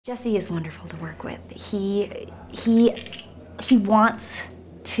Jesse is wonderful to work with. He wants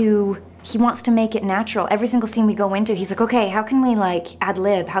to make it natural. Every single scene we go into, he's like, okay, how can we like ad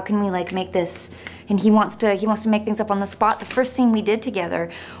lib? How can we like make this? And he wants to make things up on the spot. The first scene we did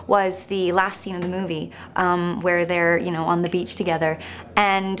together was the last scene of the movie, where they're, you know, on the beach together.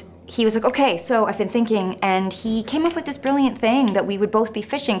 And he was like, okay, so I've been thinking, and he came up with this brilliant thing that we would both be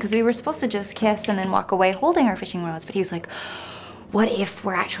fishing, because we were supposed to just kiss and then walk away holding our fishing rods, but he was like, what if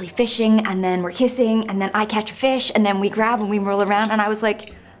we're actually fishing and then we're kissing and then I catch a fish and then we grab and we roll around? And I was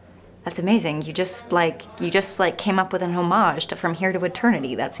like, that's amazing. You just came up with an homage to From Here to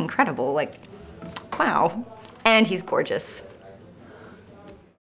Eternity. That's incredible. Like, wow. And he's gorgeous.